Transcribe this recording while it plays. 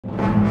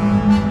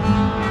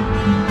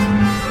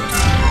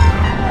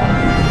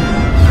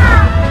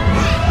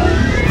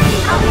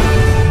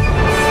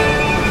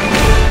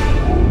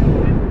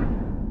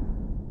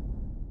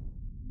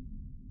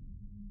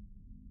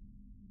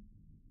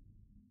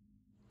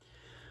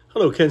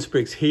Hello, Ken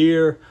Spriggs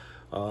here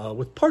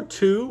with part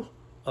two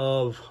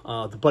of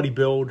the buddy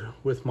build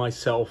with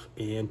myself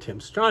and Tim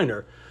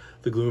Striner,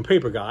 the glue and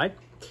paper guy,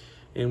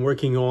 and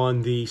working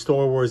on the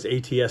Star Wars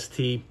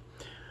ATST,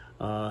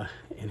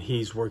 and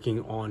he's working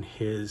on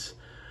his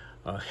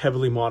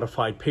heavily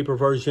modified paper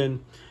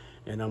version,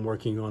 and I'm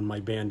working on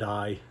my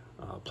Bandai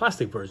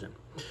plastic version.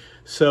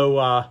 So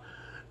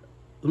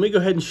let me go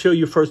ahead and show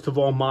you first of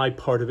all my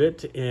part of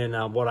it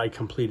and what I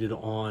completed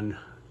on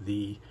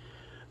the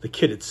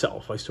kit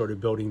itself. I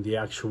started building the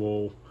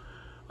actual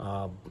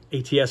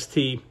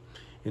ATST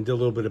and did a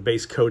little bit of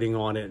base coating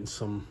on it and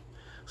some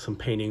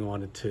painting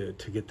on it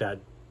to get that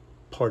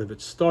part of it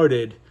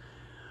started.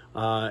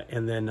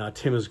 And then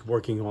Tim is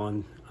working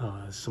on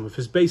some of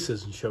his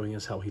bases and showing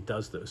us how he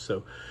does those.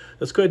 So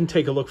let's go ahead and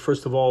take a look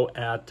first of all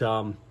at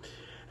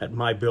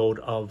my build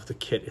of the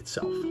kit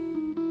itself.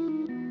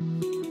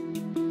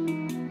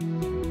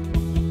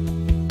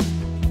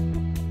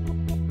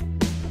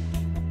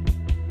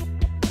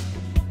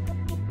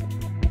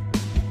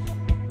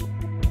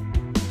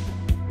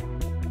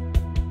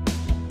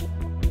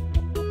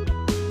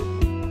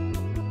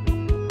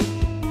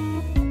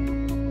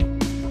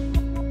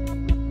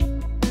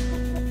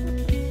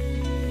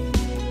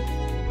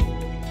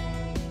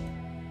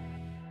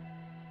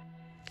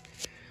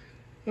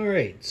 All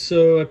right,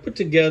 so I put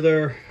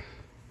together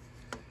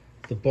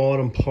the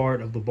bottom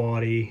part of the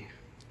body,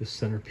 the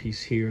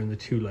centerpiece here, and the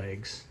two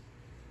legs.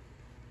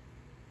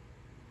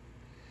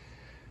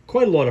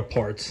 Quite a lot of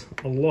parts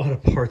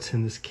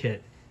in this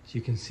kit. As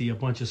you can see, a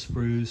bunch of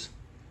sprues.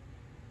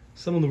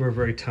 Some of them are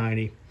very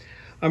tiny.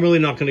 I'm really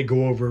not going to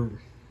go over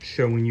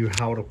showing you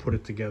how to put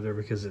it together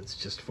because it's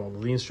just follow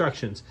the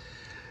instructions,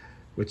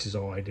 which is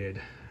all I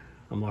did.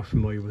 I'm not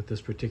familiar with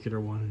this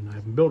particular one and I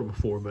haven't built it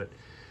before, but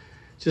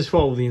just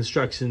follow the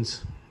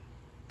instructions,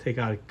 take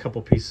out a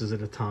couple pieces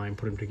at a time,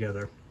 put them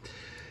together.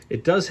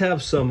 It does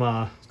have some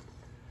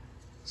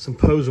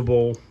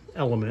posable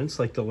elements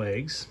like the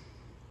legs,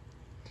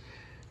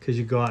 because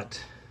you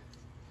got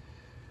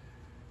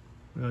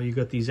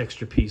these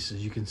extra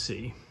pieces you can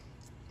see.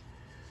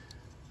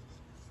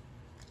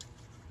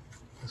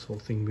 This whole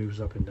thing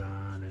moves up and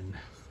down and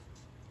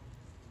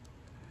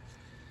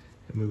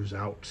it moves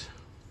out,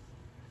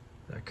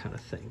 that kind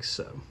of thing.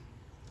 So,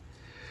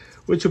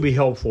 which will be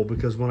helpful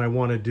because when I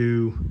want to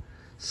do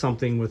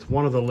something with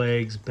one of the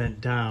legs bent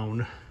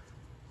down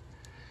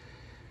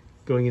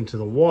going into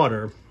the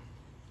water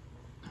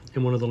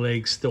and one of the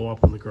legs still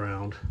up on the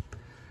ground,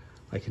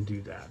 I can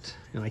do that.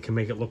 And I can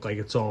make it look like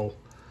it's all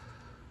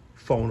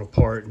falling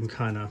apart and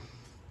kind of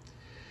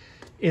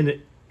in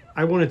it.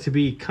 I want it to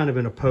be kind of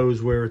in a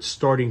pose where it's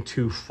starting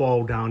to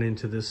fall down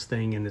into this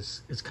thing and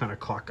it's kind of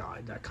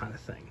cockeyed, that kind of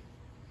thing.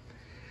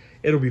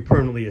 It'll be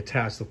permanently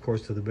attached, of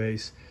course, to the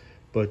base,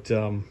 but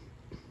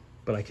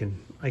I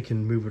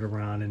can move it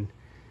around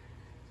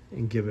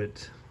and give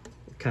it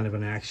kind of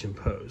an action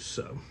pose.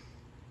 So,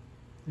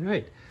 all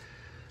right,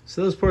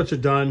 so those parts are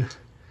done.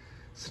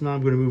 So now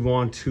I'm going to move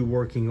on to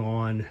working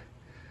on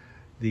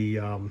the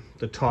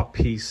top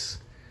piece,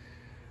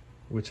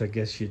 which I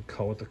guess you'd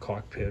call it the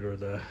cockpit or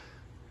the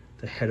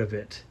head of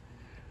it,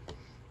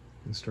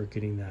 and start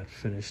getting that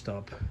finished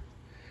up.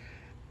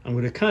 I'm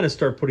going to kind of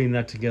start putting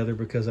that together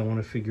because I want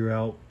to figure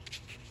out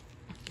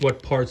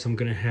what parts I'm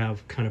going to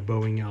have kind of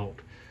bowing out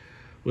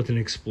with an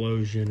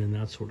explosion and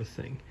that sort of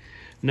thing.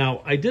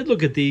 Now, I did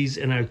look at these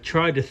and I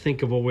tried to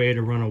think of a way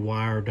to run a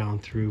wire down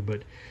through,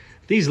 but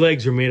these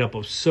legs are made up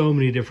of so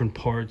many different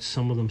parts,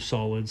 some of them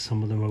solid,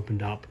 some of them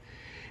opened up.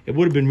 It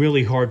would have been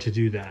really hard to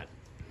do that.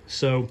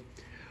 So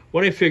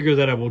what I figure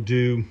that I will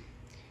do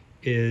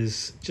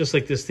is, just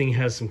like this thing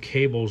has some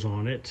cables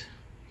on it,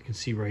 you can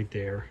see right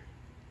there,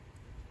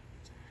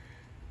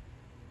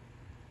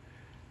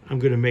 I'm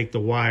going to make the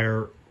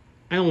wire,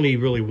 I only need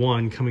really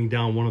one coming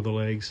down one of the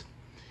legs.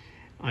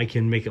 I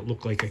can make it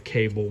look like a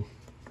cable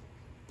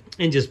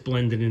and just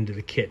blend it into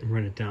the kit and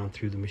run it down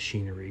through the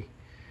machinery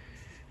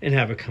and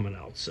have it coming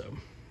out. So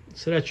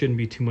that shouldn't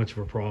be too much of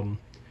a problem.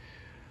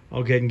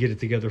 I'll go ahead and get it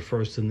together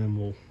first, and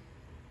then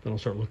I'll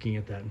start looking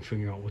at that and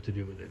figuring out what to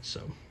do with it.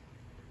 So,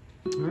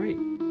 all right.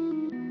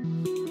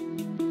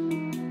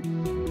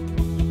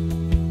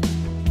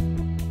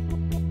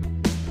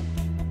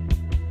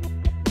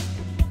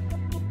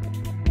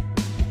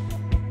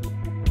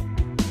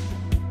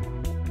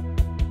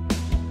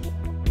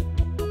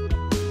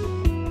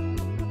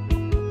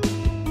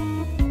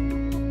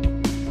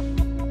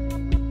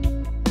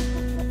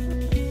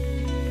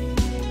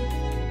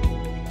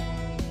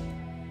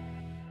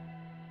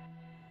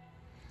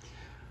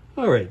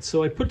 All right,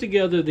 so I put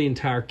together the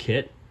entire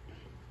kit,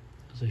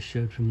 as I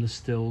showed from the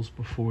stills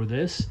before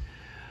this.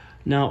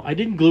 Now, I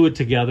didn't glue it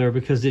together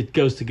because it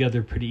goes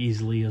together pretty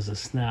easily as a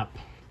snap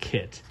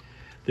kit.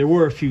 There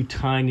were a few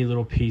tiny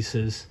little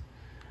pieces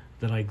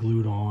that I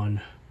glued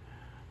on.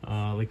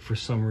 Like for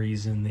some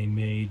reason they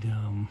made, if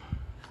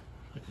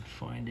I can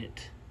find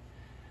it.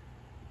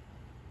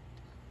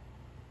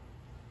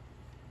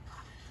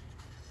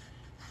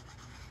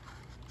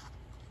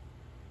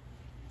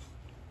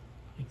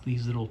 Like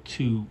these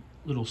two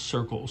little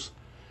circles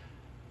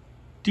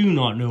do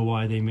not know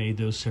why they made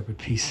those separate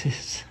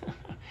pieces.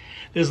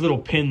 There's a little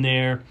pin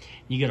there.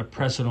 You got to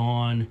press it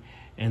on,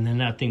 and then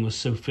that thing was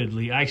so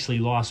fiddly. I actually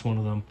lost one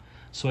of them,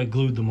 so I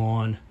glued them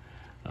on.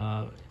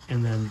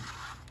 And then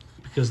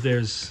because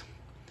there's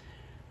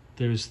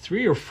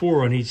 3 or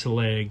 4 on each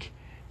leg,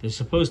 there's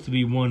supposed to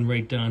be one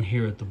right down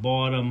here at the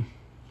bottom.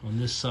 On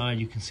this side,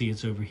 you can see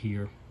it's over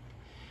here.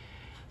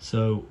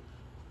 So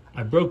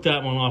I broke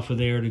that one off of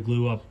there to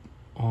glue up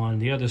on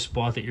the other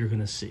spot that you're going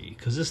to see,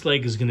 because this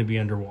leg is going to be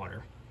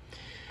underwater.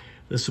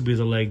 This will be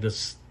the leg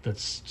that's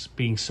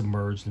being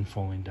submerged and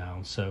falling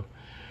down. So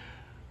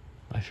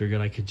I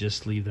figured I could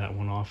just leave that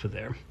one off of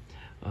there.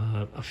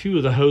 A few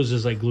of the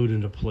hoses I glued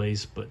into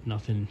place, but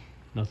nothing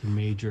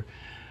major.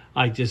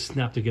 I just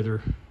snapped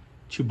together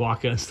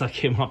Chewbacca and stuck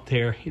him up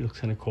there. He looks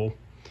kind of cool.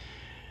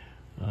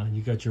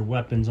 You got your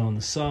weapons on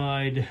the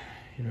side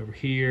and over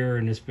here,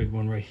 and this big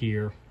one right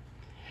here.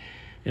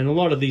 And a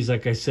lot of these,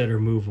 like I said, are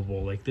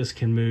movable. Like this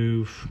can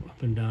move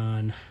up and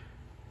down.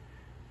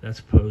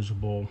 That's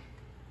posable.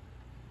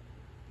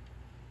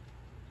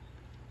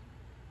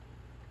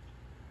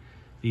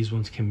 These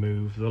ones can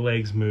move. The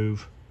legs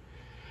move.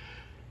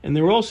 And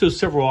there are also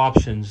several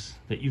options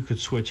that you could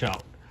switch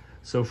out.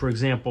 So for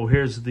example,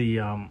 here's the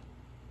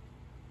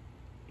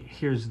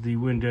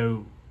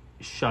window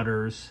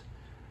shutters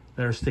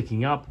that are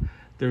sticking up.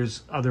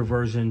 There's other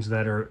versions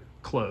that are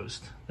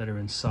closed, that are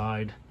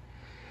inside.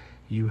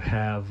 You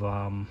have,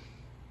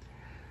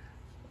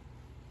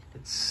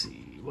 let's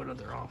see, what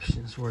other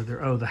options were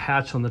there? Oh, the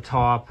hatch on the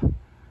top.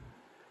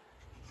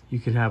 You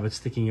can have it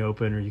sticking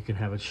open, or you can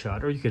have it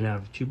shut, or you can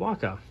have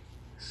Chewbacca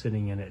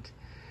sitting in it.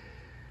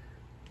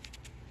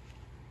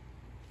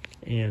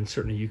 And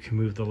certainly you can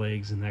move the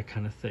legs and that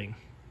kind of thing.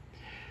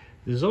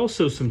 There's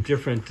also some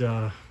different,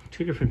 2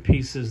 different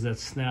pieces that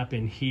snap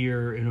in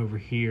here and over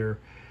here.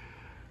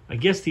 I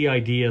guess the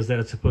idea is that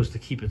it's supposed to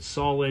keep it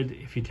solid.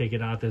 If you take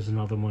it out, there's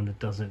another one that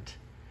doesn't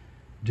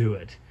do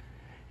it.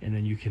 And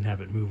then you can have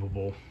it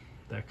movable,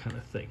 that kind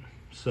of thing.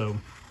 So,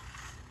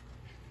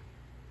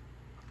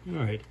 all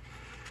right.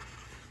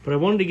 But I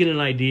wanted to get an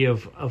idea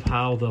of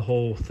how the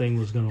whole thing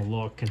was going to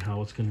look and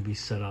how it's going to be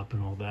set up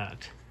and all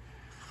that.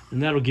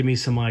 And that'll give me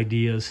some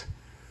ideas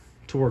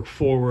to work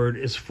forward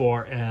as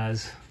far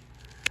as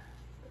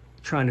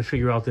trying to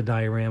figure out the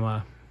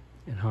diorama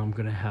and how I'm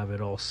going to have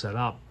it all set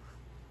up.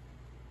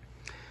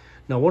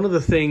 Now, one of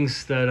the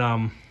things that,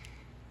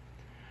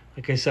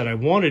 like I said, I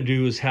want to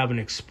do is have an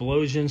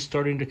explosion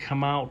starting to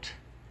come out.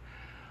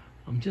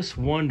 I'm just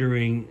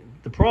wondering,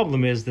 the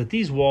problem is that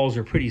these walls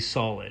are pretty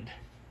solid.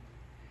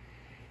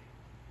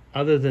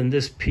 Other than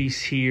this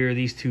piece here,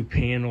 these 2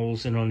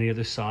 panels, and on the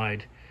other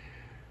side,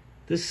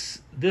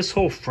 this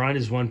whole front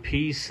is one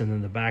piece, and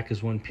then the back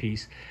is one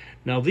piece.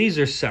 Now these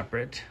are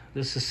separate.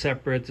 This is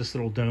separate. This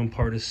little dome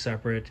part is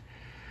separate.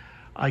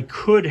 I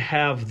could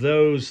have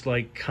those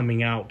like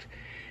coming out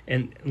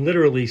and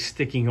literally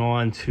sticking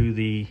on to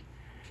the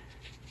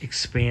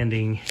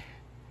expanding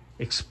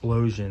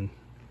explosion,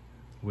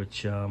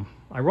 which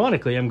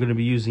ironically I'm going to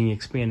be using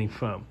expanding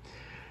foam.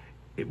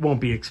 It won't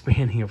be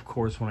expanding, of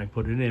course, when I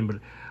put it in, but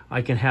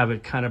I can have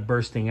it kind of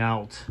bursting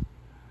out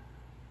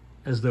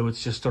as though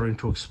it's just starting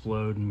to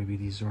explode, and maybe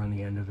these are on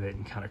the end of it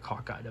and kind of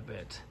cockeyed a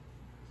bit.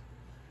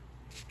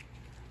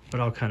 But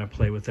I'll kind of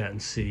play with that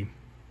and see.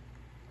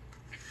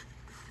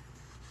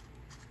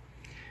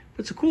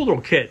 But it's a cool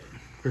little kit,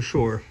 for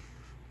sure.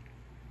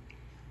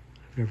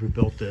 I've never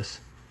built this.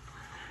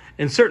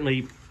 And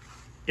certainly,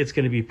 it's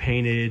going to be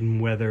painted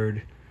and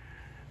weathered.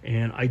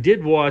 And I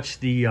did watch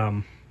the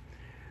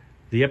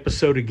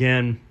episode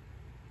again,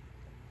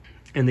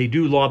 and they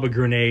do lob a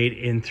grenade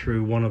in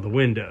through one of the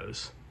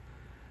windows.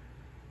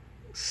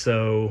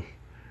 So,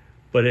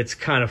 but it's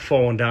kind of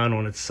falling down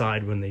on its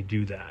side when they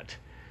do that.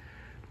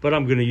 But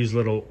I'm going to use a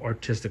little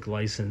artistic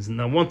license.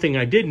 Now, one thing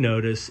I did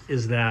notice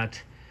is that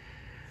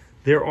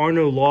there are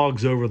no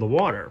logs over the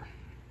water.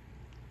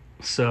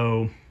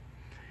 So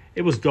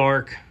it was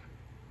dark,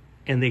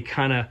 and they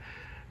kind of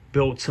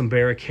built some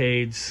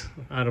barricades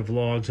out of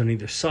logs on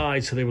either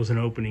side. So there was an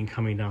opening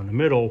coming down the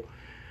middle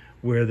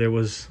where there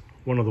was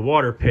one of the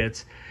water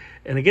pits.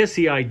 And I guess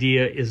the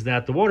idea is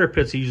that the water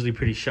pits are usually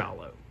pretty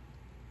shallow.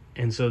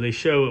 And so they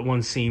show at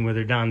one scene where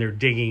they're down there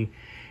digging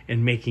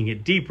and making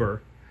it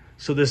deeper.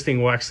 So this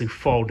thing will actually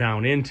fall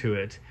down into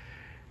it.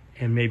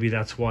 And maybe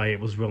that's why it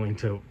was willing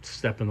to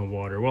step in the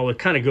water. Well, it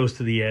kind of goes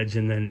to the edge,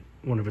 and then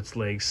one of its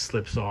legs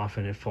slips off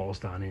and it falls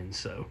down in.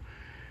 So,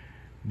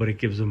 but it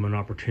gives them an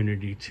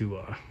opportunity to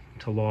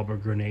lob a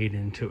grenade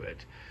into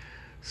it.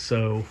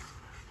 So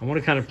I want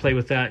to kind of play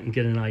with that and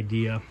get an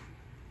idea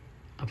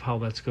of how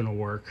that's going to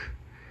work.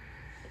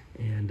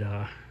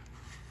 And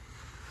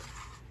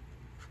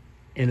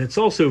it's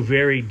also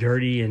very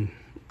dirty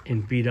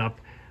and beat up.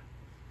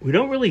 We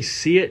don't really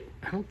see it.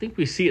 I don't think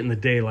we see it in the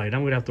daylight.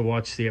 I'm going to have to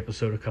watch the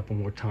episode a couple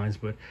more times,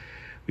 but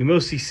we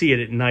mostly see it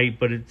at night.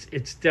 But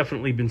it's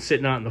definitely been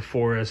sitting out in the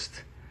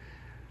forest.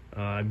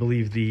 I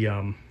believe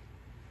the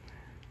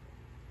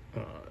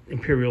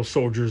Imperial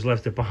soldiers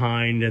left it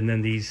behind, and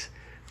then these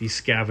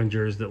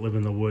scavengers that live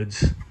in the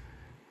woods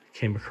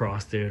came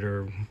across it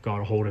or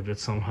got a hold of it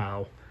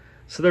somehow.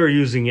 So they were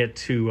using it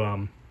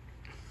to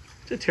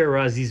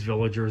terrorize these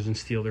villagers and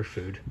steal their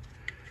food.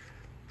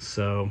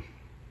 So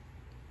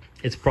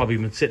it's probably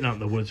been sitting out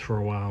in the woods for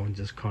a while and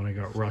just kind of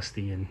got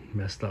rusty and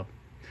messed up.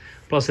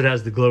 Plus it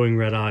has the glowing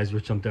red eyes,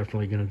 which I'm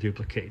definitely going to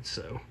duplicate.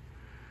 So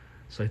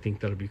I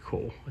think that'll be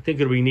cool. I think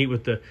it'll be neat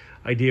with the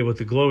idea with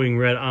the glowing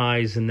red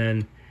eyes and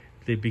then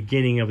the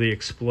beginning of the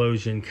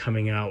explosion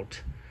coming out.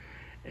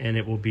 And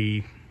it will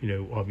be, you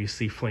know,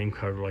 obviously flame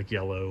covered like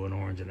yellow and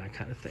orange and that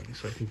kind of thing.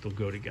 So I think they'll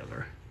go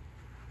together.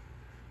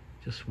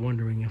 Just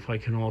wondering if I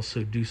can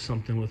also do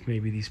something with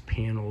maybe these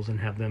panels and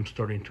have them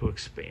starting to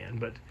expand.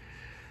 But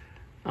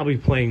I'll be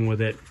playing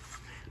with it.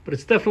 But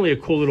it's definitely a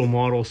cool little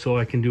model, so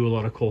I can do a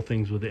lot of cool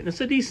things with it. And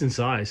it's a decent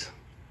size.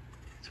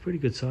 It's a pretty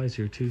good size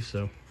here too,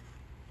 so.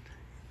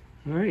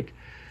 All right.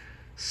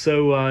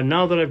 So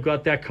now that I've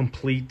got that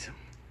complete,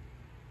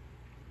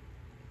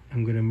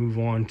 I'm going to move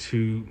on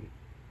to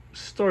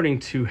starting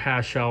to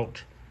hash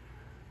out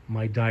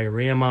my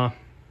diorama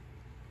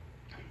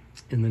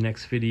in the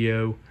next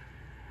video,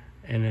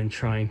 and then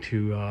trying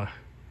to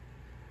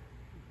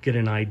get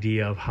an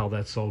idea of how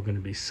that's all going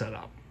to be set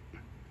up.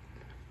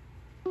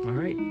 All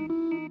right.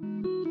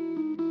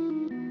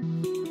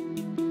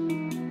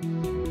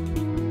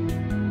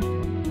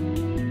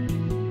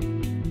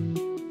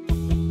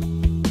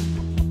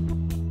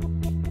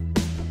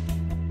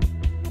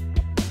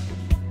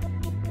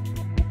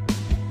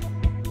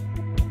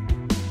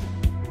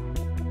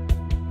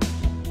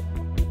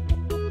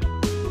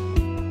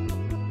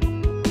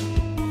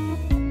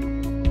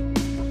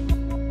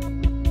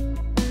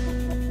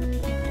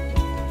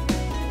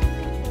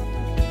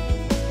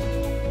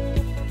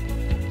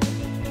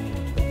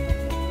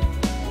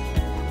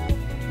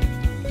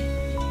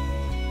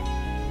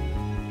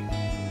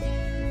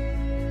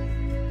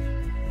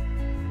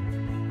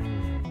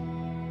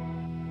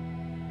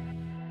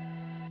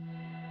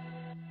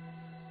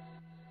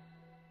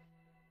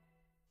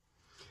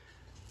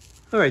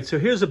 All right, so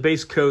here's a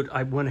base coat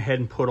I went ahead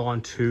and put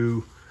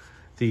onto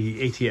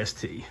the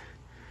ATST.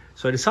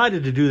 So I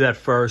decided to do that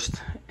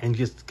first and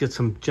just get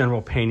some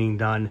general painting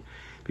done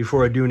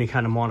before I do any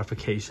kind of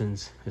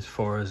modifications as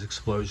far as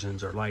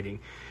explosions or lighting.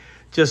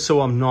 Just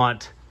so I'm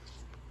not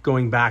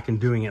going back and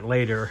doing it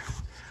later,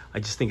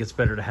 I just think it's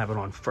better to have it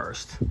on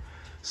first.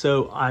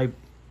 So I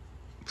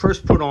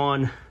first put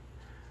on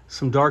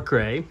some dark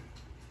gray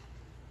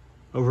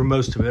over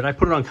most of it. I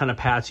put it on kind of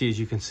patchy, as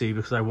you can see,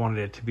 because I wanted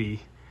it to be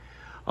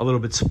a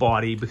little bit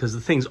spotty because the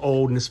thing's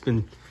old and it's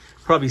been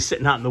probably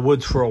sitting out in the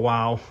woods for a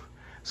while.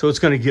 So it's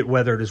going to get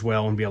weathered as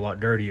well and be a lot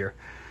dirtier.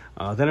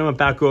 Then I went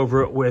back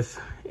over it with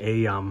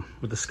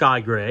the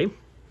sky gray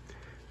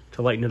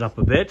to lighten it up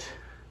a bit.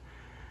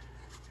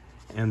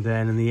 And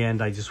then in the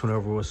end, I just went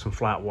over with some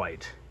flat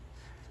white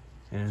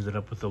and ended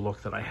up with the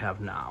look that I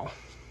have now,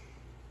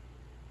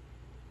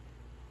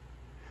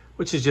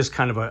 which is just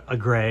kind of a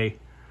gray,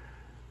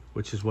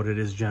 which is what it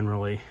is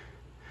generally.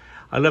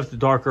 I left the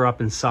darker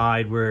up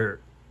inside where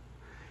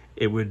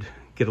it would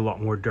get a lot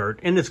more dirt,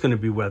 and it's going to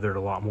be weathered a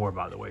lot more,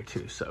 by the way,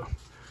 too. So,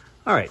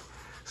 all right.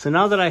 So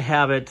now that I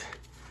have it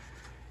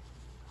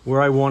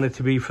where I want it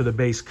to be for the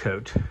base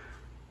coat,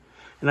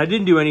 and I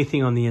didn't do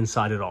anything on the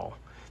inside at all.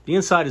 The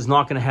inside is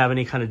not going to have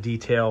any kind of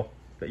detail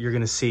that you're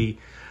going to see.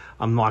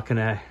 I'm not going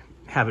to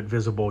have it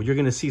visible. You're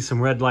going to see some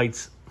red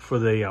lights for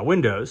the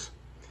windows,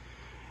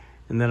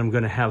 and then I'm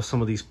going to have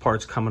some of these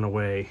parts coming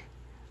away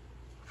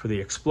for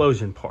the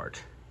explosion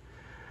part.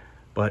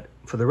 But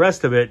for the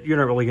rest of it, you're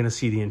not really going to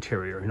see the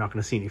interior. You're not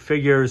going to see any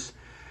figures.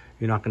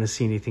 You're not going to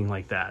see anything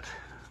like that.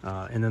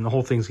 And then the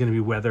whole thing's going to be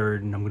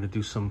weathered, and I'm going to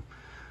do some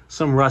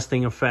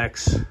rusting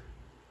effects.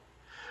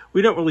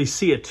 We don't really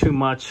see it too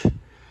much.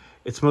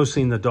 It's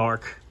mostly in the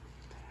dark,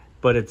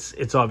 but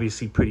it's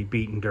obviously pretty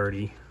beat and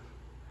dirty.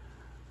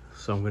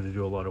 So I'm going to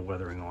do a lot of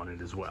weathering on it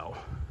as well.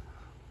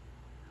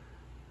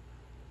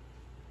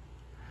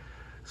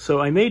 So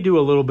I may do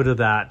a little bit of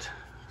that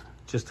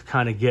just to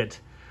kind of get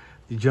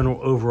the general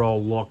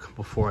overall look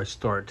before I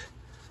start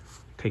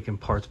taking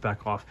parts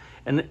back off.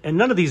 And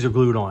none of these are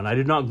glued on. I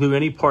did not glue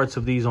any parts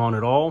of these on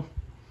at all.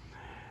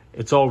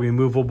 It's all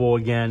removable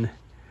again.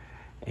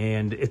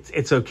 And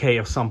it's okay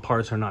if some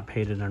parts are not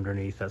painted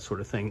underneath, that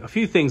sort of thing. A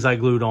few things I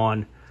glued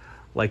on,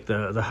 like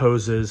the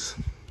hoses.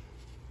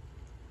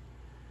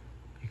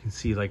 You can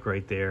see like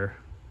right there,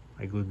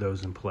 I glued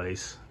those in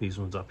place. These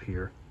ones up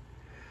here,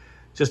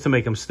 just to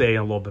make them stay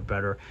a little bit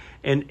better.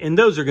 And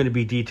those are going to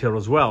be detailed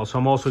as well. So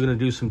I'm also going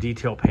to do some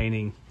detail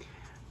painting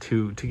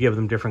to give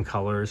them different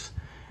colors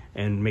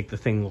and make the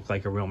thing look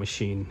like a real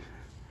machine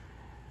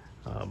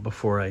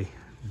before I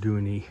do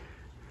any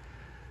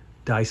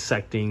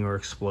dissecting or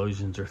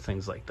explosions or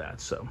things like that.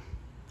 So,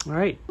 all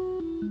right.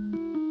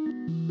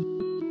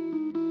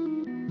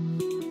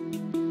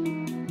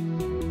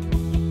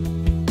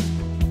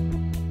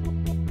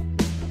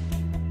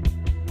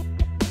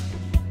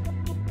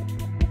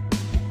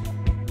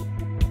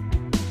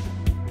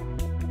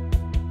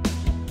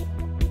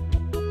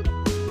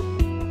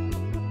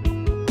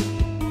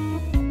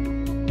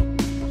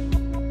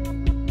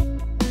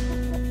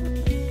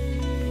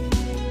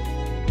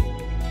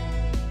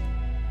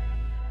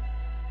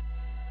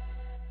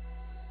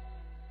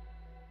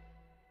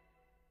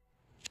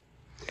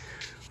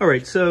 All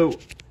right, so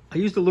I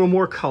used a little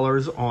more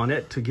colors on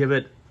it to give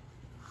it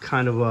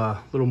kind of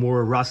a little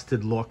more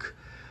rusted look.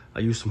 I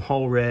used some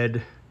Hull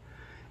Red,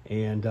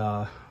 and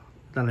then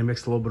I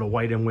mixed a little bit of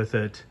white in with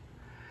it,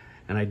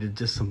 and I did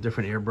just some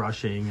different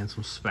airbrushing and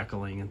some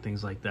speckling and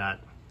things like that.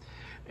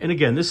 And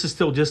again, this is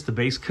still just the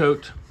base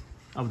coat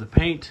of the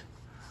paint.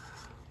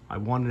 I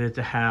wanted it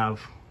to have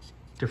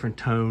different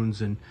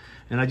tones, and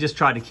I just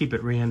tried to keep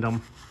it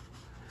random,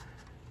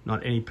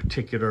 not any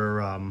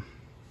particular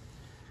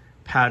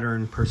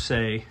pattern per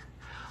se.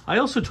 I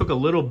also took a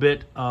little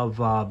bit of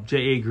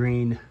JA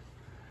green,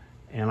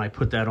 and I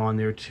put that on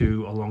there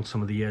too along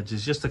some of the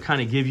edges, just to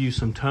kind of give you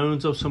some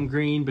tones of some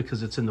green,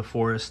 because it's in the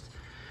forest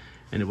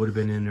and it would have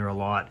been in there a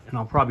lot. And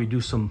I'll probably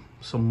do some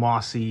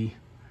mossy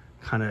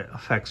kind of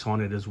effects on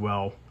it as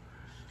well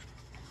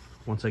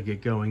once I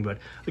get going. But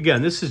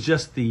again, this is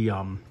just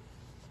the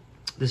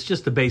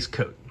base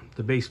coat,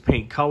 the base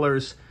paint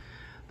colors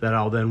that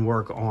I'll then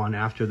work on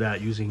after that,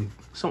 using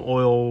some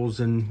oils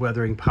and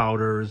weathering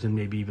powders, and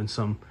maybe even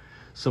some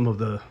of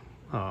the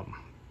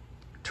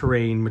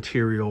terrain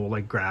material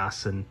like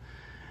grass and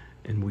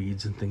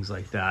weeds and things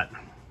like that.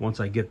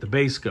 Once I get the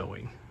base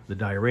going, the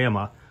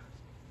diorama,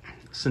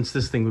 since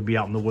this thing would be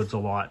out in the woods a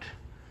lot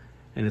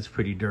and it's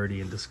pretty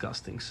dirty and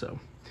disgusting. So,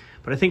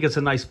 but I think it's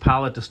a nice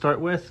palette to start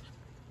with,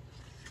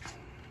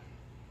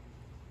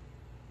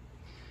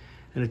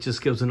 and it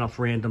just gives enough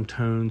random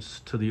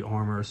tones to the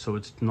armor, so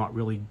it's not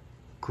really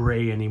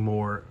gray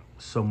anymore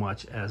so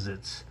much as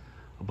it's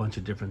a bunch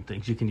of different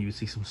things. You can even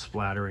see some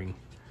splattering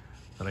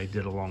that I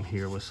did along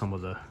here with some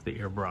of the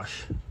airbrush.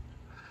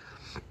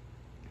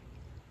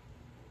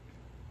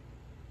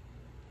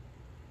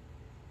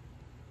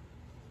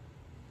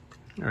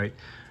 All right,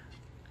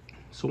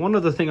 so one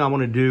other thing I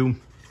want to do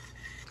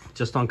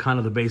just on kind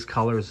of the base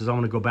colors is I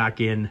want to go back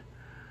in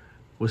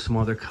with some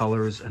other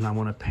colors, and I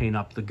want to paint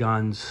up the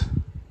guns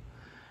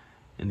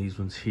and these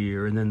ones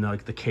here, and then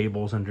like the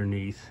cables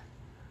underneath,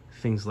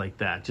 things like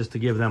that, just to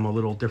give them a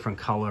little different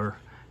color.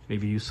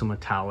 Maybe use some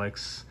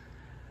metallics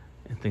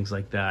and things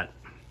like that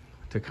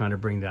to kind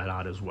of bring that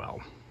out as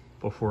well,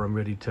 before I'm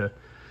ready to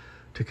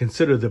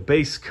consider the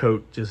base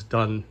coat just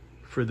done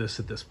for this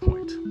at this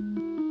point.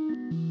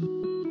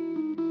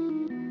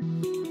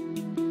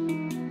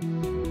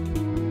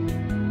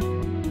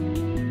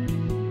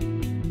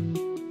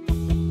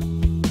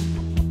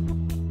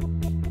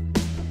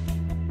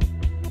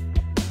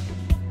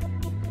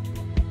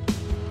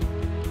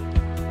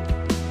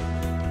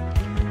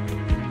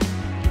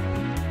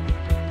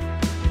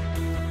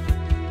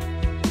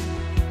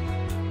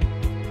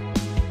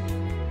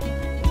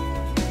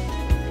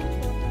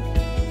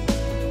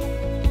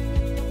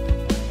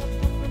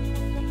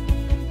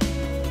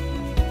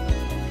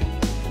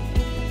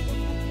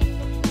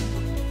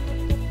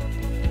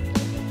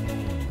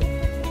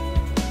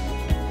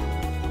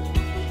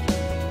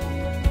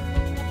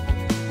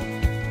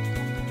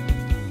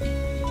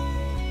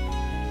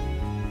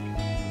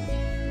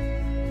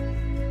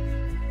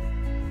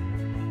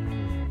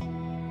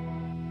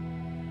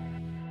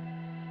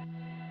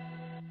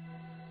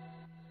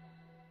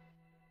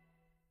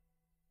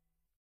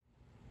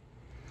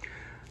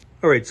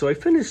 All right, so I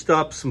finished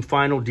up some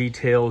final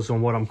details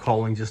on what I'm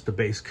calling just the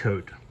base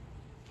coat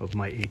of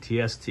my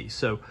ATST.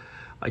 So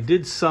I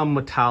did some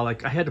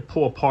metallic. I had to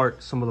pull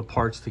apart some of the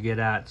parts to get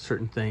at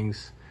certain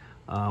things.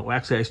 Well,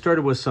 actually, I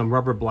started with some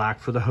rubber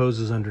black for the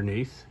hoses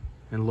underneath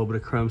and a little bit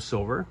of chrome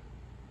silver.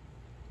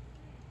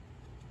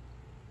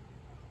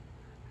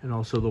 And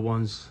also the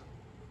ones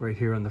right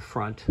here on the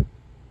front.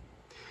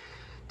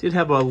 Did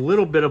have a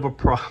little bit of a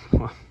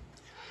problem.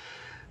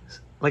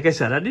 Like I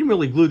said, I didn't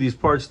really glue these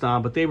parts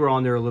down, but they were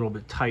on there a little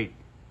bit tight.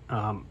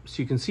 So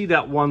you can see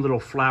that one little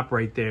flap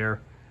right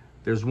there.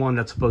 There's one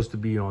that's supposed to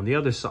be on the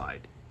other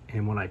side.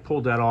 And when I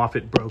pulled that off,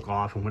 it broke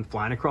off and went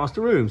flying across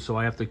the room. So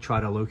I have to try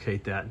to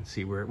locate that and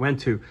see where it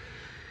went to,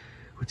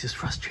 which is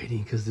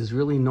frustrating because there's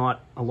really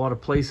not a lot of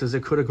places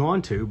it could have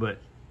gone to, but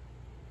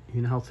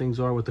you know how things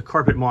are with the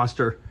carpet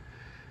monster.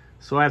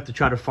 So I have to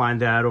try to find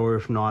that, or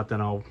if not,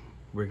 then I'll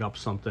rig up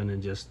something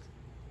and just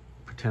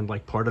pretend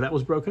like part of that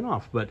was broken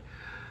off. But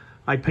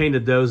I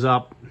painted those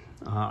up.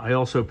 I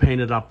also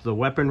painted up the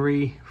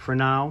weaponry for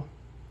now.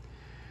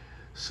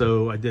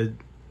 So I did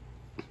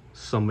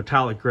some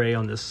metallic gray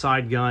on this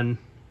side gun.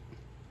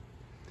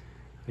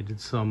 I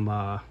did some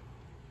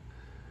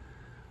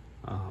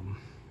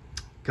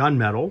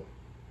gunmetal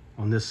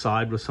on this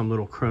side with some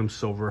little chrome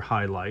silver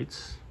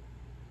highlights.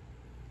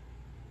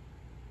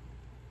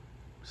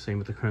 Same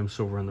with the chrome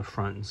silver on the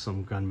front, and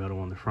some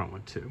gunmetal on the front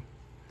one too.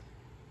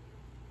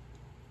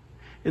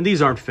 And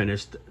these aren't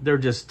finished, they're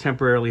just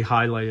temporarily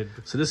highlighted.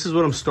 So this is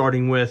what I'm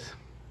starting with.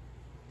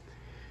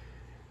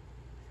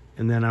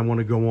 And then I want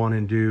to go on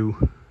and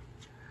do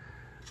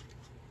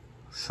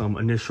some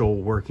initial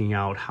working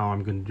out how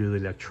I'm going to do the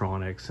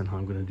electronics and how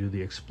I'm going to do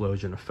the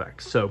explosion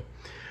effects. So,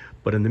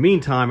 but in the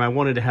meantime, I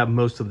wanted to have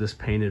most of this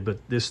painted, but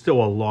there's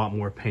still a lot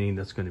more painting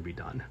that's going to be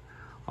done.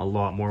 A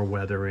lot more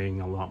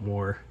weathering, a lot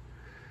more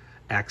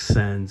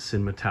accents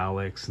and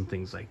metallics and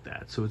things like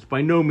that. So it's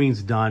by no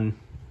means done.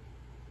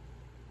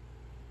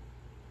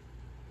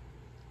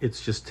 it's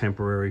just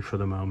temporary for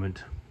the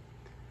moment.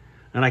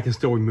 And I can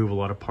still remove a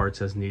lot of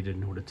parts as needed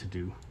in order to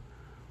do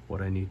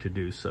what I need to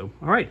do. So,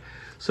 all right.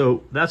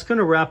 So that's going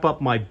to wrap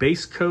up my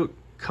base coat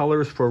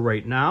colors for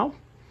right now.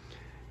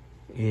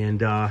 And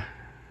the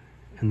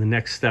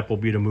next step will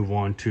be to move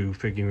on to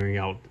figuring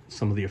out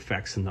some of the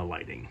effects and the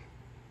lighting.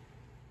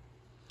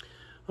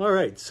 All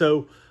right.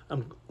 So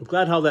I'm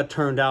glad how that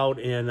turned out.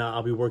 And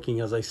I'll be working,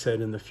 as I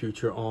said, in the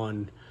future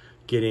on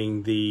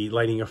getting the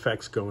lighting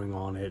effects going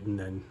on it, and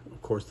then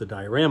of course the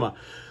diorama.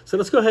 So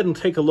let's go ahead and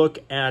take a look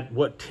at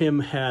what Tim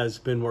has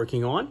been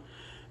working on,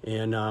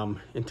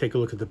 and take a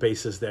look at the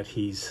bases that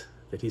he's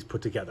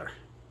put together.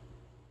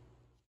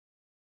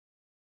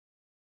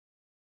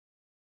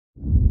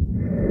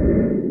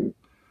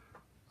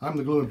 I'm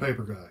the glue and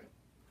paper guy.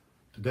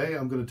 Today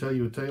I'm going to tell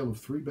you a tale of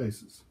 3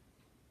 bases.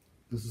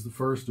 This is the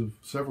first of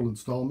several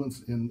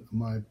installments in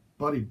my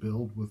buddy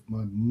build with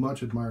my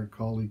much admired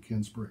colleague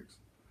Ken Spriggs.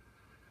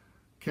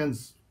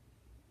 Ken's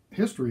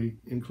history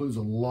includes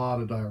a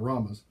lot of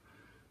dioramas,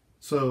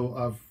 so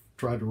I've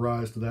tried to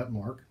rise to that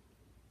mark.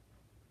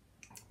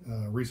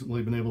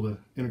 Recently been able to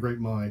integrate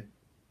my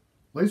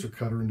laser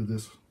cutter into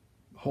this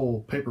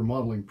whole paper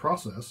modeling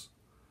process,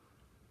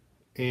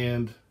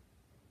 and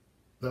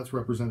that's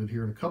represented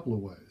here in a couple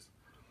of ways.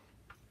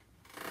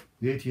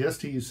 The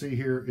ATST you see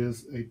here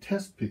is a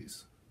test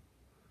piece.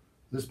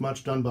 This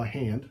much done by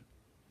hand,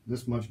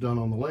 this much done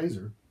on the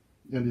laser,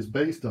 and his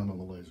base done on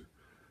the laser.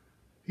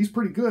 He's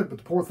pretty good, but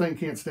the poor thing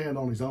can't stand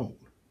on his own.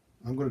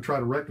 I'm going to try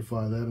to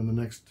rectify that in the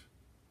next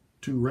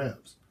 2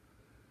 revs.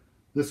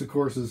 This, of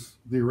course, is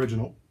the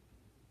original,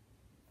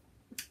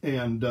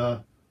 and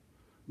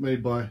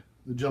made by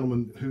the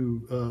gentleman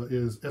who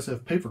is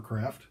SF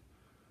Papercraft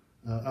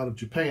out of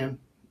Japan.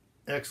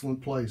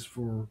 Excellent place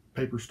for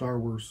paper Star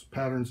Wars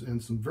patterns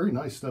and some very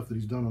nice stuff that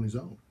he's done on his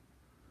own.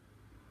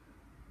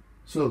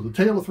 So, the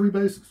tale of 3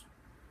 bases.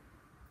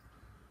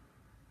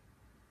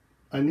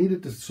 I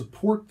needed to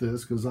support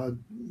this because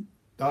I'm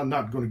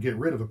not going to get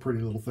rid of a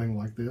pretty little thing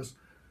like this.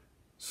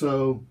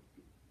 So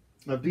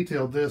I've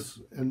detailed this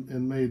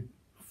and made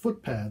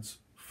foot pads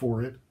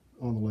for it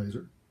on the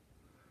laser.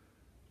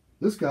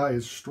 This guy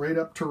is straight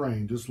up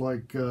terrain, just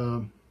like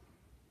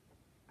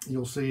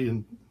you'll see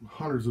in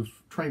hundreds of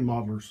train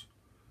modelers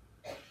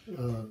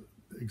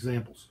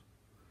examples.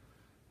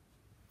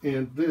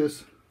 And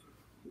this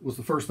was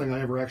the first thing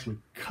I ever actually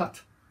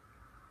cut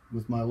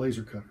with my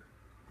laser cutter.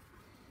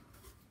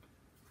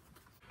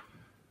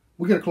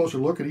 We'll get a closer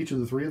look at each of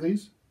the 3 of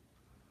these,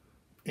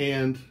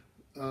 and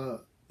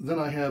then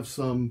I have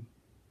some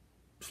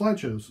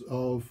slideshows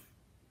of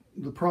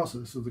the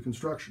process of the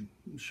construction,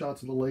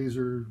 shots of the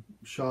laser,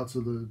 shots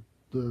of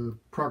the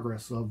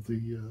progress of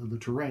the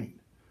terrain.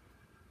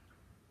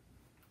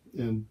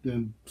 And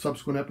in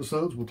subsequent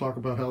episodes, we'll talk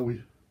about how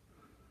we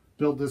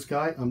build this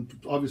guy.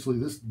 Obviously,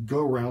 this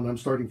go-round, I'm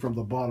starting from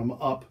the bottom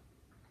up,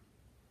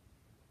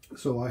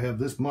 so I have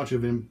this much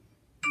of him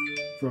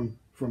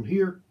from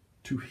here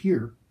to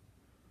here.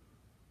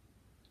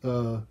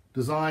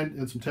 Designed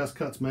and some test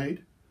cuts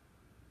made.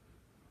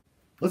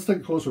 Let's take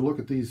a closer look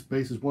at these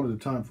bases one at a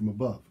time from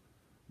above.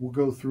 We'll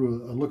go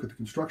through a look at the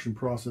construction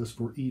process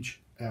for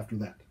each after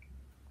that.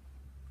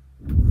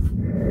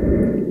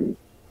 We've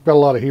got a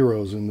lot of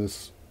heroes in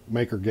this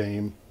maker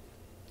game.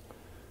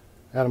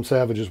 Adam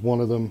Savage is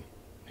one of them.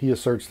 He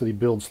asserts that he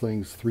builds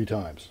things 3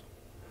 times.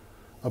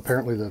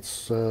 Apparently that's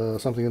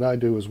something that I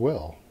do as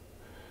well.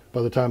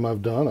 By the time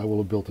I've done, I will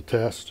have built a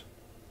test,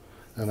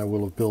 and I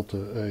will have built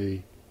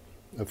a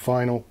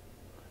final,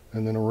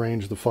 and then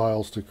arrange the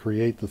files to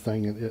create the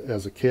thing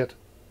as a kit,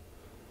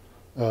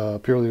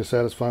 purely to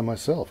satisfy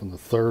myself, and the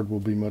third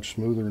will be much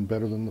smoother and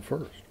better than the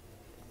first.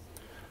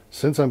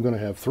 Since I'm going to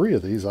have 3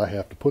 of these, I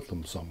have to put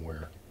them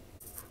somewhere.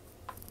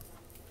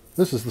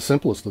 This is the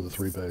simplest of the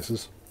 3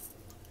 bases.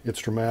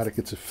 It's dramatic,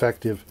 it's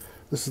effective.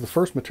 This is the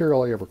first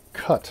material I ever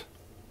cut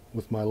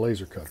with my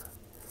laser cutter.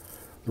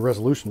 The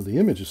resolution of the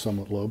image is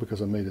somewhat low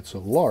because I made it so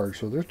large,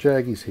 so there's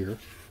jaggies here.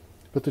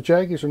 But the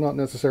jaggies are not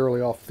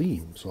necessarily off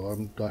theme, so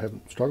I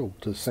haven't struggled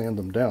to sand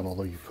them down,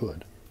 although you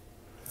could.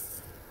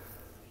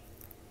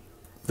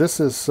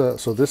 This is so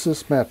this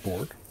is mat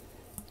board.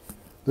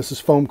 This is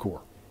foam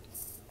core.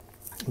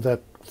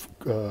 That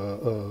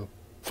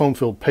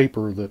foam-filled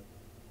paper that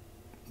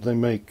they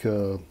make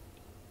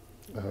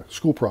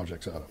school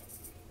projects out of.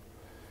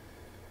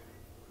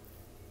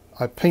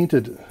 I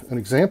painted an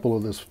example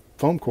of this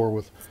foam core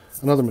with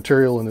another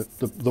material, and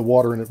the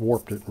water in it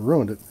warped it and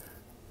ruined it.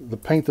 The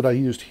paint that I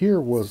used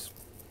here was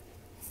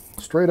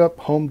straight up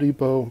Home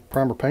Depot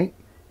primer paint,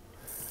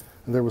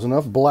 and there was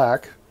enough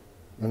black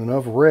and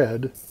enough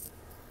red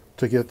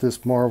to get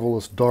this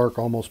marvelous dark,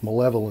 almost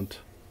malevolent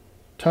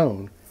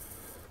tone.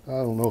 I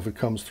don't know if it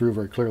comes through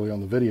very clearly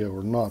on the video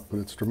or not, but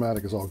it's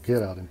dramatic as all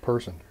get out in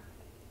person.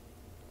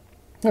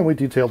 And we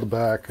detailed the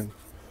back and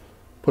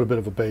put a bit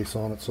of a base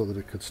on it so that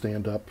it could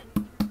stand up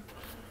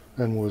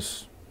and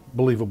was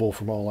believable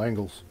from all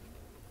angles.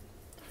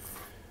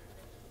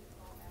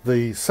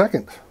 The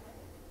second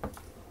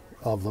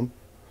of them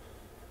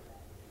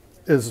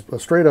is a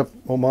straight up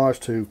homage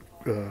to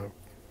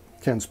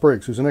Ken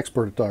Spriggs, who's an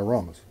expert at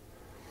dioramas.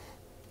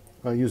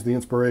 I used the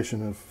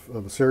inspiration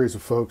of a series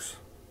of folks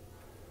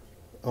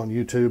on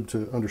YouTube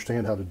to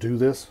understand how to do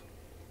this.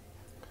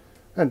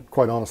 And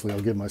quite honestly,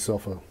 I'll give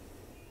myself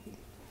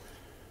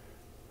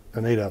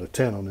an 8 out of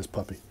 10 on this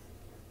puppy.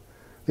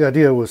 The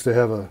idea was to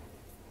have a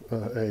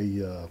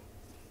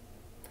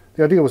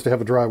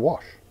dry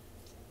wash,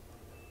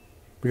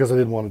 because I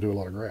didn't want to do a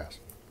lot of grass.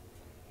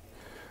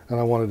 And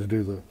I wanted to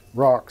do the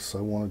rocks,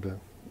 I wanted to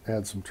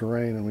add some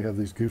terrain, and we have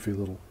these goofy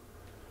little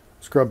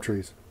scrub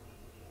trees.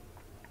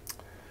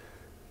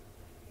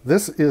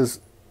 This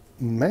is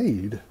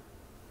made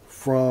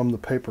from the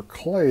paper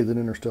clay that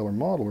Interstellar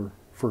Modeler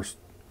first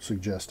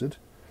suggested.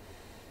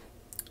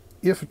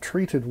 If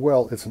treated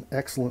well, it's an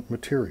excellent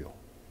material.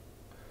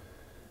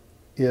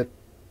 It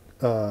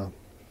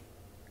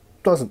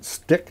doesn't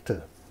stick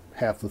to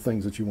half the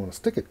things that you want to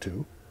stick it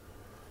to,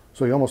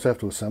 so you almost have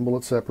to assemble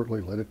it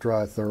separately, let it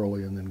dry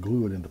thoroughly, and then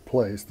glue it into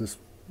place. This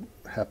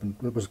happened,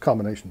 it was a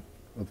combination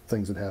of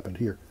things that happened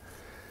here.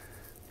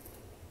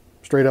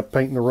 Straight up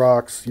painting the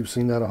rocks, you've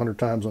seen that 100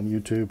 times on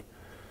YouTube.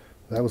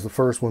 That was the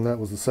first one, that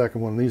was the second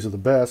one. These are the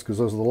best because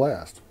those are the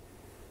last.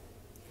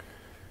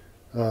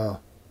 And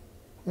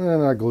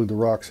I glued the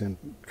rocks in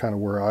kind of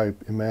where I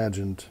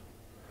imagined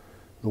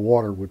the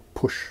water would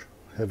push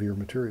heavier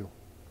material.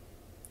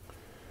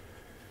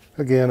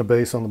 Again, a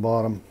base on the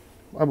bottom.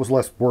 I was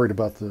less worried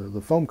about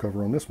the foam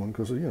cover on this one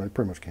because, you know, you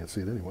pretty much can't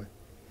see it anyway.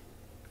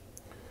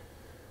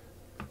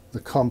 The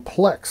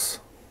complex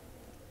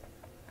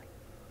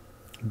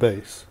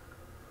base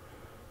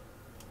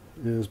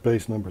is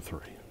base number 3.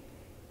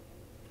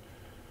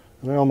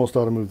 And I almost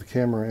ought to move the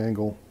camera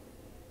angle.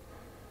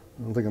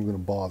 I don't think I'm going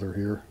to bother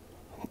here.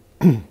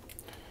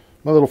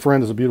 My little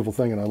friend is a beautiful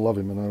thing, and I love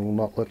him, and I will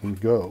not let him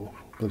go.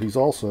 But he's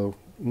also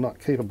not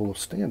capable of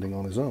standing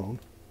on his own.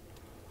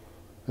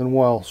 And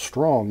while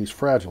strong, he's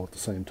fragile at the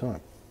same time.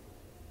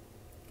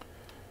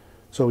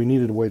 So he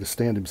needed a way to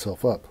stand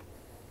himself up.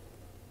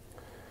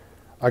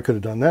 I could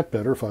have done that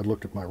better if I'd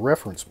looked at my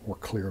reference more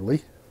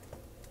clearly.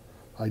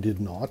 I did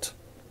not.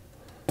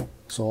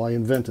 So I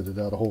invented it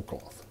out of whole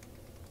cloth.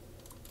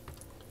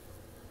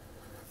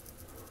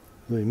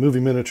 The movie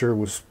miniature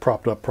was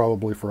propped up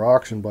probably for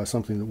auction by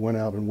something that went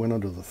out and went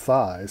under the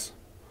thighs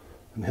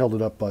and held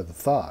it up by the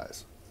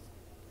thighs.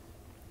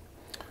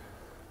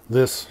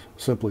 This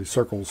simply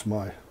circles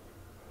my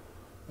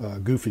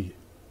goofy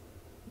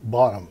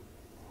bottom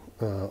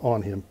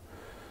on him.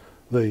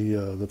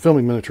 The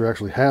filming miniature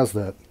actually has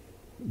that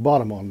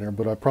bottom on there,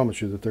 but I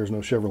promise you that there's no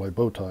Chevrolet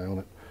bow tie on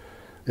it.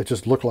 It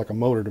just looked like a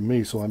motor to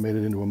me, so I made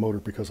it into a motor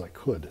because I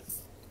could.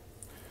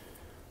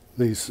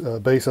 These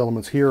base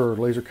elements here are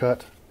laser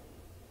cut,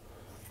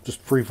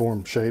 just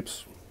freeform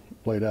shapes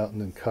laid out and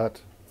then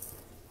cut.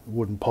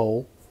 Wooden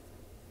pole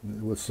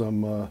with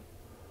some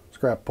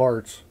scrap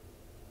parts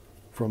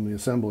from the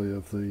assembly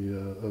of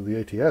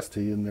the ATST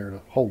in there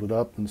to hold it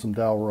up, and some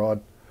dowel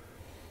rod.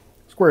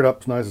 Squared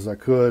up as nice as I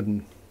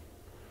could,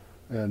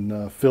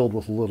 and filled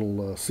with a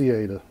little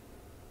CA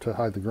to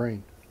hide the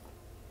grain.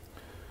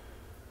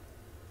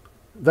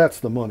 That's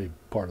the money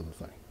part of the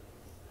thing.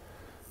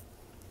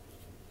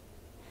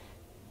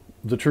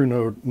 The true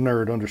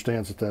nerd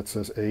understands that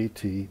says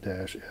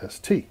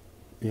AT-ST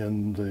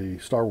in the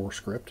Star Wars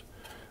script.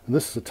 And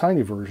this is a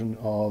tiny version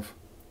of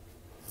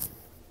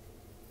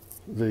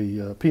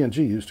the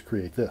PNG used to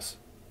create this.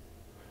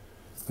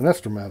 And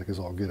that's dramatic as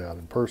all get out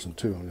in person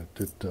too. I mean,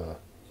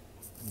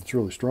 it's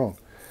really strong.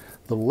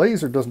 The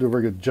laser doesn't do a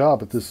very good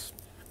job at this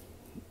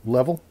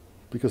level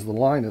because the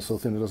line is so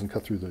thin it doesn't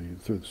cut through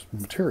this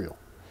material.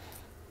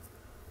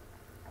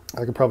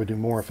 I could probably do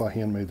more if I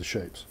handmade the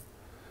shapes.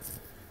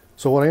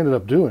 So what I ended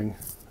up doing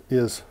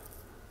is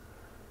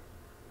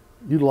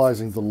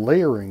utilizing the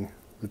layering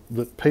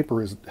that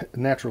paper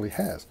naturally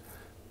has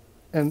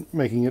and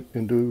making it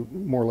into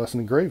more or less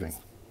an engraving.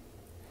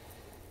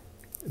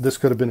 This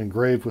could have been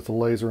engraved with the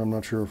laser. I'm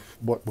not sure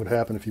what would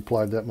happen if you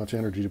applied that much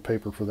energy to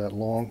paper for that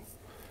long.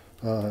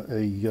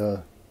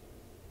 A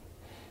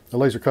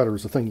laser cutter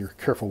is a thing you're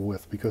careful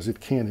with because it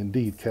can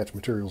indeed catch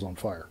materials on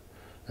fire,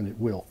 and it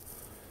will.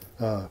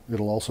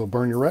 It'll also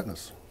burn your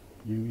retinas.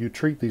 You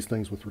treat these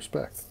things with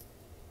respect.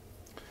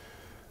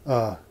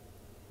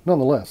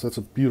 Nonetheless, that's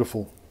a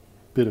beautiful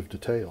bit of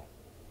detail.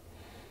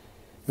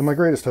 And my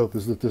greatest hope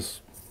is that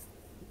this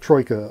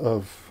troika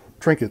of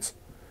trinkets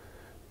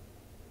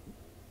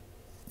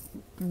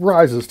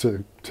rises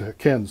to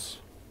Ken's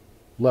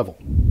level.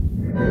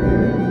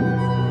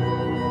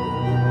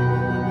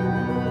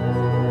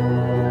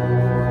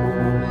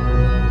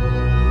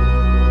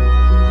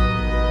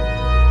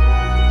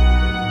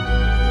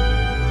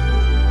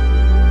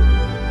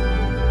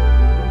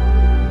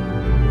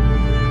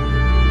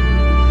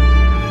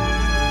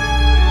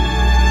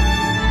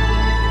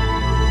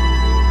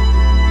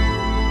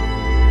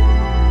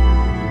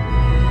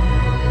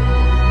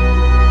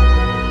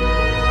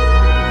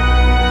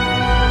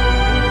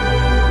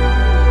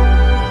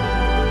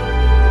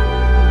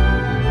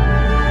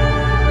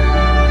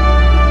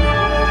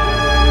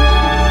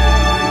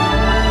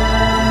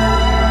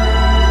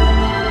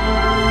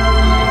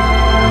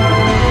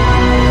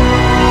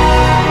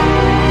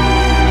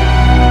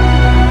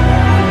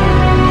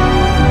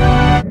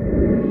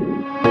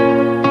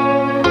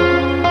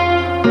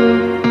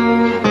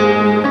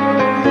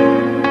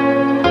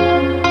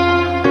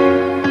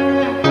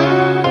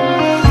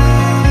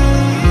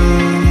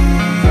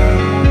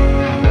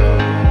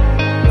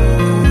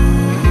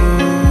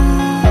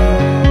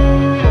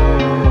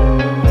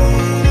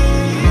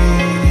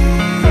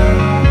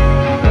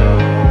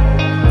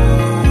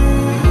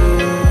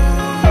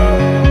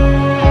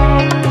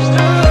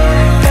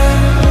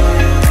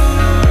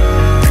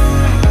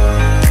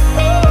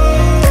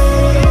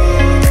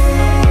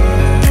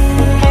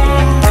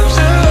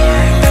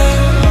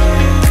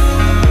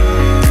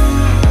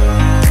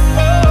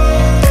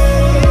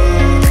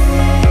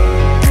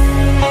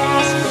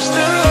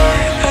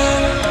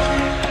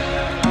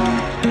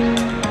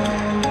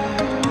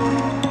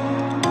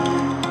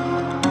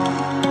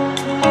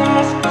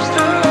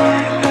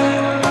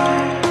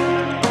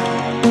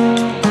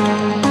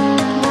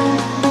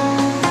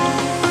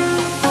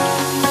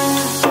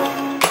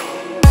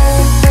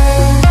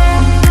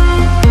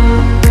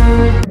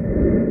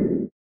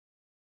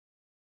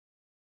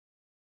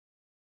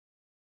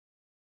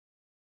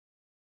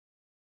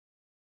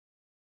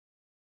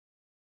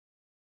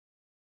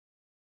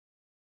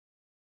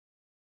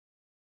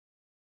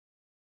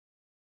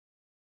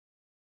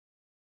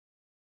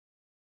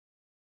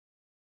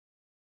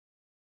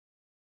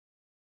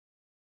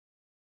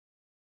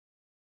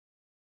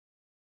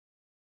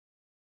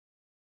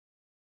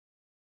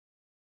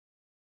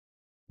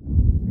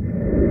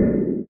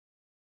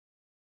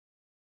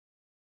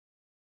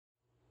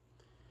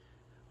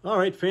 All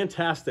right,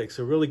 fantastic.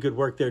 So really good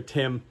work there,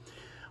 Tim.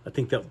 I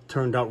think that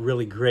turned out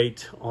really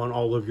great on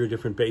all of your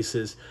different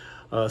bases.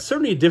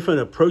 Certainly a different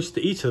approach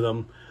to each of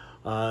them.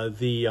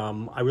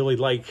 I really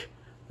like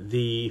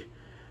the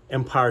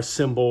Empire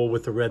symbol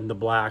with the red and the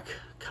black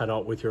cut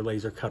out with your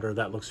laser cutter.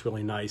 That looks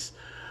really nice.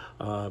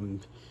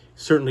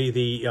 Certainly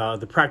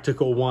the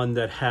practical one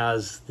that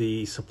has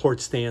the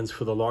support stands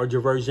for the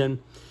larger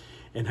version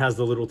and has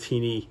the little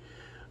teeny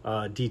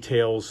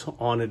details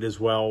on it as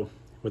well,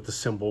 with the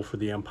symbol for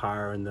the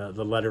Empire and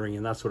the lettering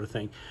and that sort of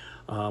thing.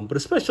 But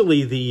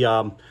especially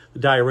the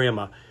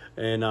diorama.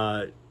 And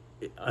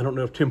I don't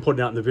know if Tim put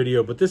it out in the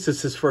video, but this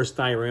is his first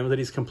diorama that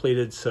he's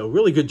completed. So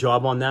really good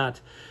job on that.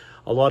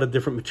 A lot of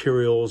different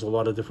materials, a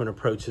lot of different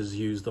approaches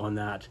used on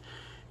that.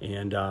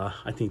 And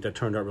I think that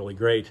turned out really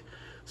great.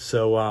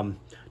 So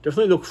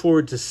definitely look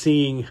forward to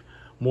seeing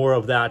more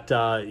of that.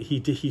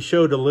 He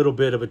showed a little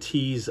bit of a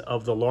tease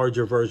of the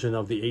larger version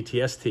of the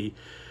ATST.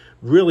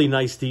 Really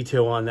nice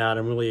detail on that.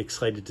 I'm really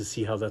excited to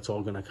see how that's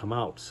all going to come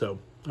out. So,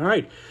 all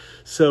right.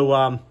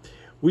 So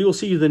we will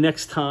see you the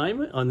next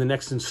time on the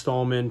next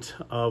installment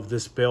of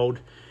this build.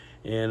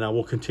 And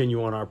we'll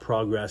continue on our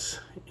progress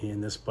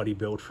in this buddy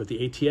build for the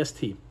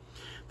ATST.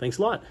 Thanks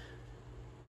a lot.